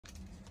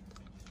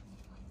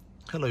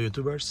Hello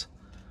YouTubers.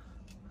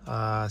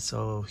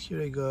 So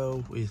here I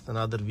go with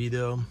another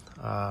video.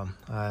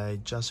 I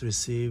just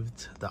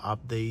received the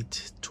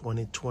update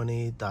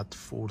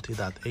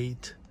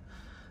 2020.40.8,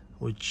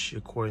 which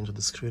according to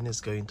the screen is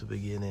going to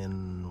begin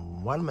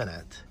in 1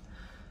 minute.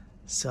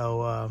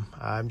 So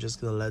I'm just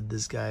gonna let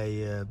this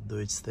guy do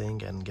its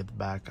thing and get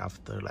back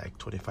after like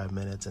 25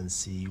 minutes and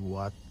see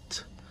what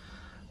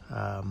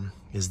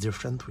is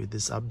different with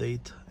this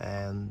update,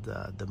 and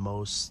the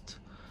most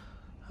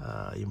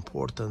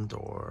important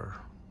or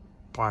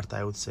part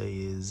I would say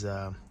is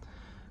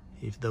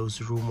if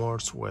those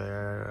rumors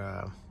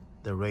where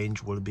the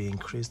range will be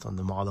increased on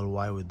the Model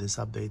Y with this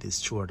update is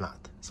true or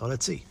not. So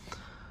let's see.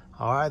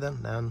 All right,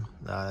 then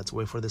let's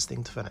wait for this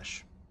thing to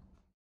finish.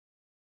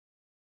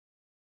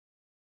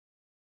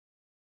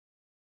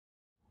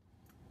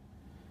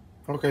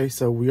 Okay,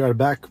 so we are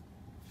back.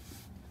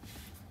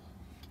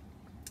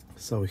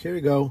 So here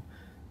we go.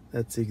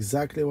 That's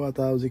exactly what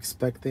I was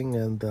expecting,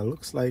 and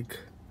looks like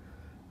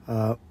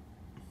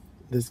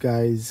this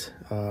guy's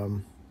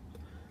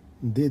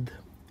did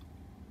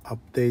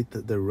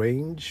update the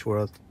range,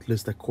 or at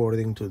least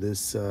according to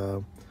this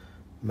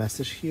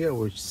message here,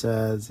 which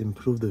says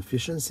improved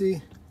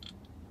efficiency.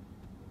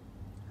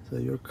 So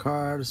your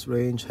car's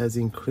range has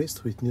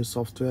increased with new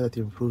software that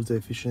improves the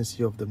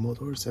efficiency of the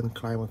motors and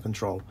climate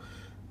control.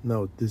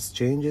 Note, these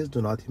changes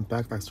do not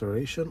impact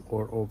acceleration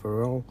or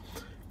overall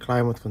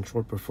climate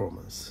control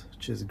performance,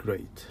 which is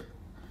great.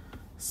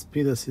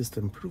 Speed assist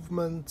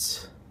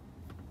improvements,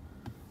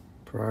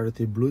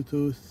 priority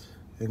Bluetooth,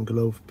 and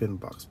glove pin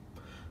box.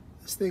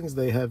 These things,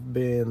 they have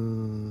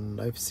been,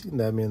 I've seen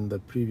them in the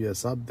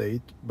previous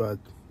update, but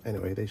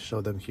anyway, they show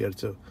them here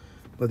too.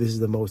 But this is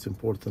the most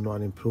important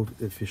one,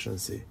 improved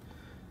efficiency.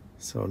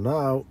 So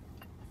now,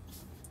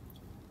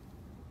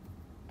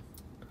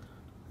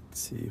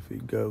 let's see if we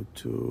go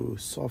to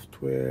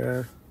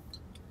software.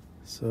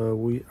 So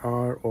we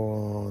are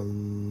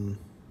on,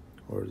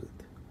 or is it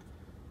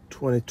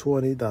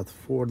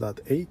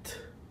 2020.4.8.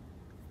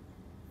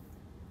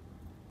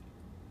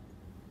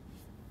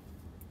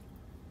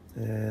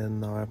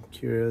 And now I'm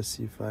curious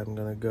if I'm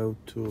gonna go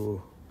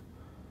to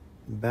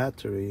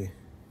battery.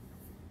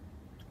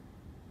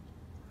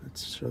 It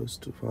shows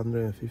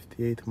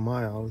 258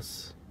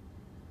 miles.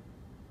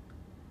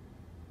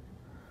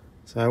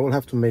 So I will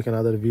have to make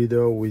another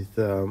video with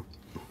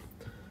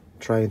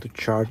trying to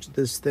charge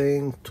this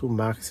thing to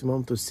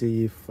maximum to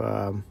see if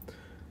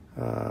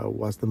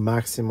what's the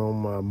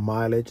maximum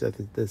mileage that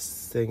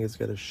this thing is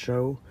gonna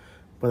show.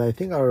 But I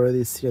think I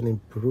already see an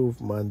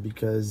improvement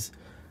because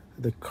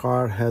the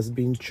car has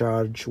been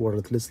charged, or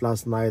at least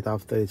last night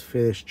after it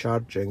finished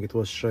charging, it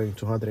was showing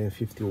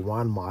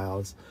 251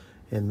 miles,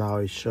 and now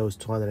it shows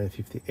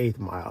 258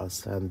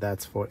 miles, and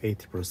that's for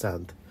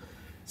 80%.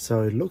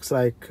 So it looks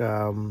like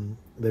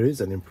there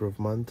is an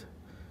improvement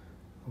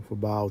of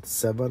about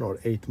 7 or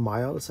 8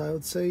 miles, I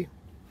would say.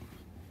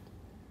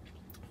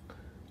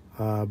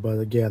 But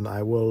again,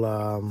 I will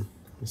let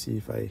me see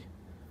if I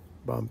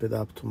bump it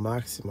up to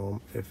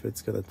maximum, if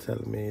it's gonna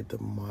tell me the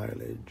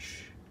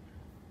mileage.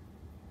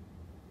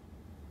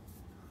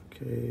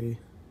 Okay,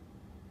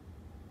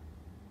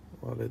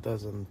 well, it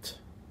doesn't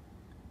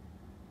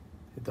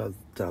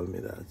tell me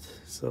that,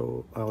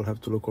 so I'll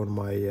have to look on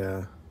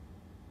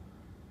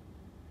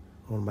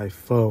my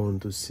phone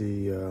to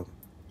see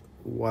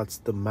what's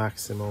the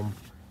maximum.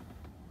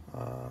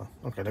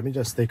 Okay, let me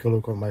just take a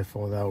look on my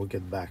phone, I will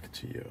get back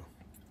to you.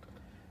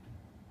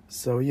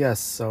 So yes,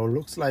 so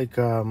looks like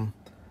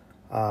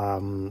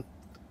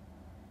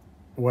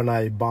when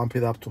I bump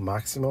it up to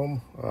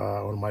maximum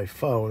on my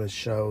phone, it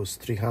shows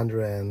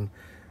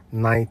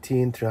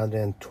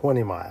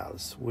 320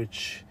 miles,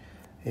 which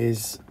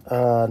is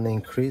an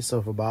increase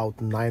of about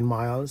 9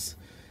 miles,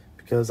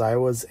 because I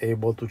was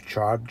able to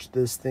charge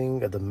this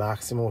thing at the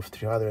maximum of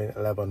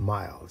 311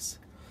 miles.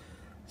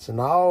 So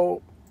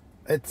now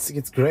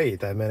it's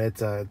great. I mean,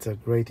 it's a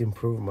great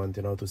improvement,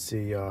 you know, to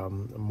see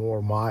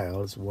more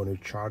miles when you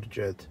charge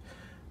it.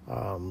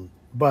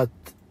 But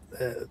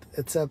I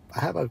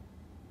have a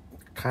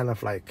kind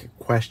of like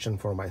question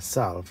for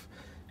myself,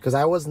 because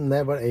I was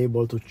never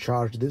able to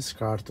charge this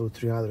car to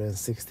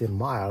 316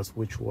 miles,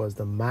 which was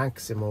the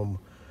maximum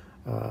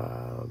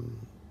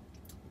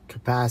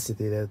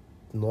capacity that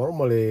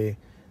normally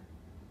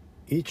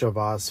each of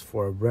us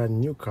for a brand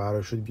new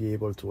car should be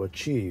able to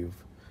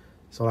achieve.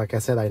 So like I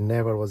said, I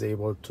never was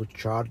able to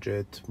charge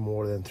it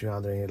more than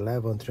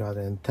 311,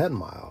 310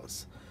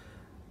 miles.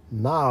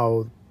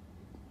 Now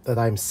that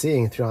I'm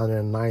seeing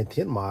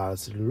 319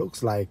 miles, it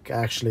looks like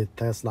actually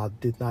Tesla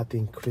did not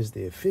increase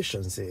the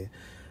efficiency.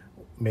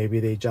 Maybe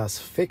they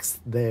just fixed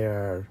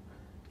their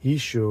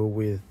issue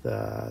with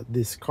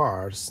these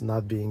cars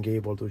not being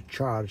able to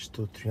charge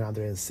to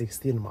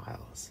 316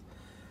 miles.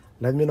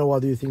 Let me know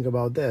what do you think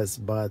about this,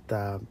 but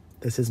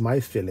this is my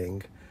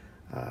feeling.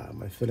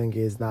 My feeling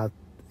is that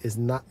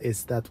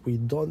we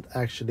don't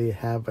actually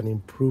have an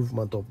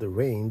improvement of the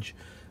range.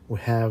 We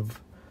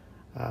have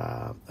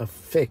a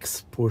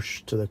fix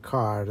push to the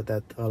car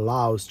that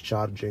allows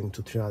charging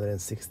to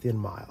 316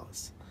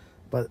 miles.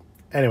 But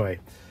anyway,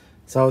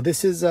 So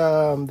this is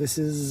this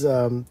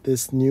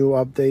new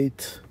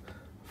update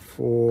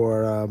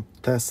for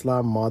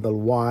Tesla Model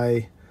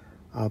Y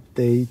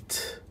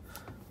update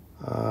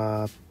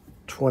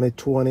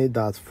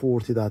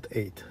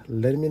 2020.40.8.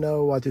 Let me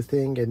know what you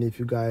think and if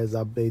you guys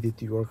updated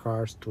your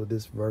cars to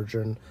this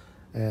version,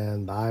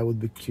 and I would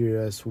be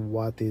curious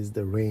what is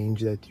the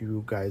range that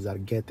you guys are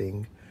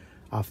getting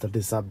after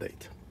this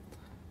update.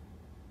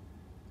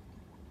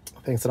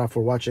 Thanks a lot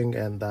for watching,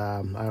 and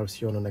I will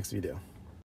see you on the next video.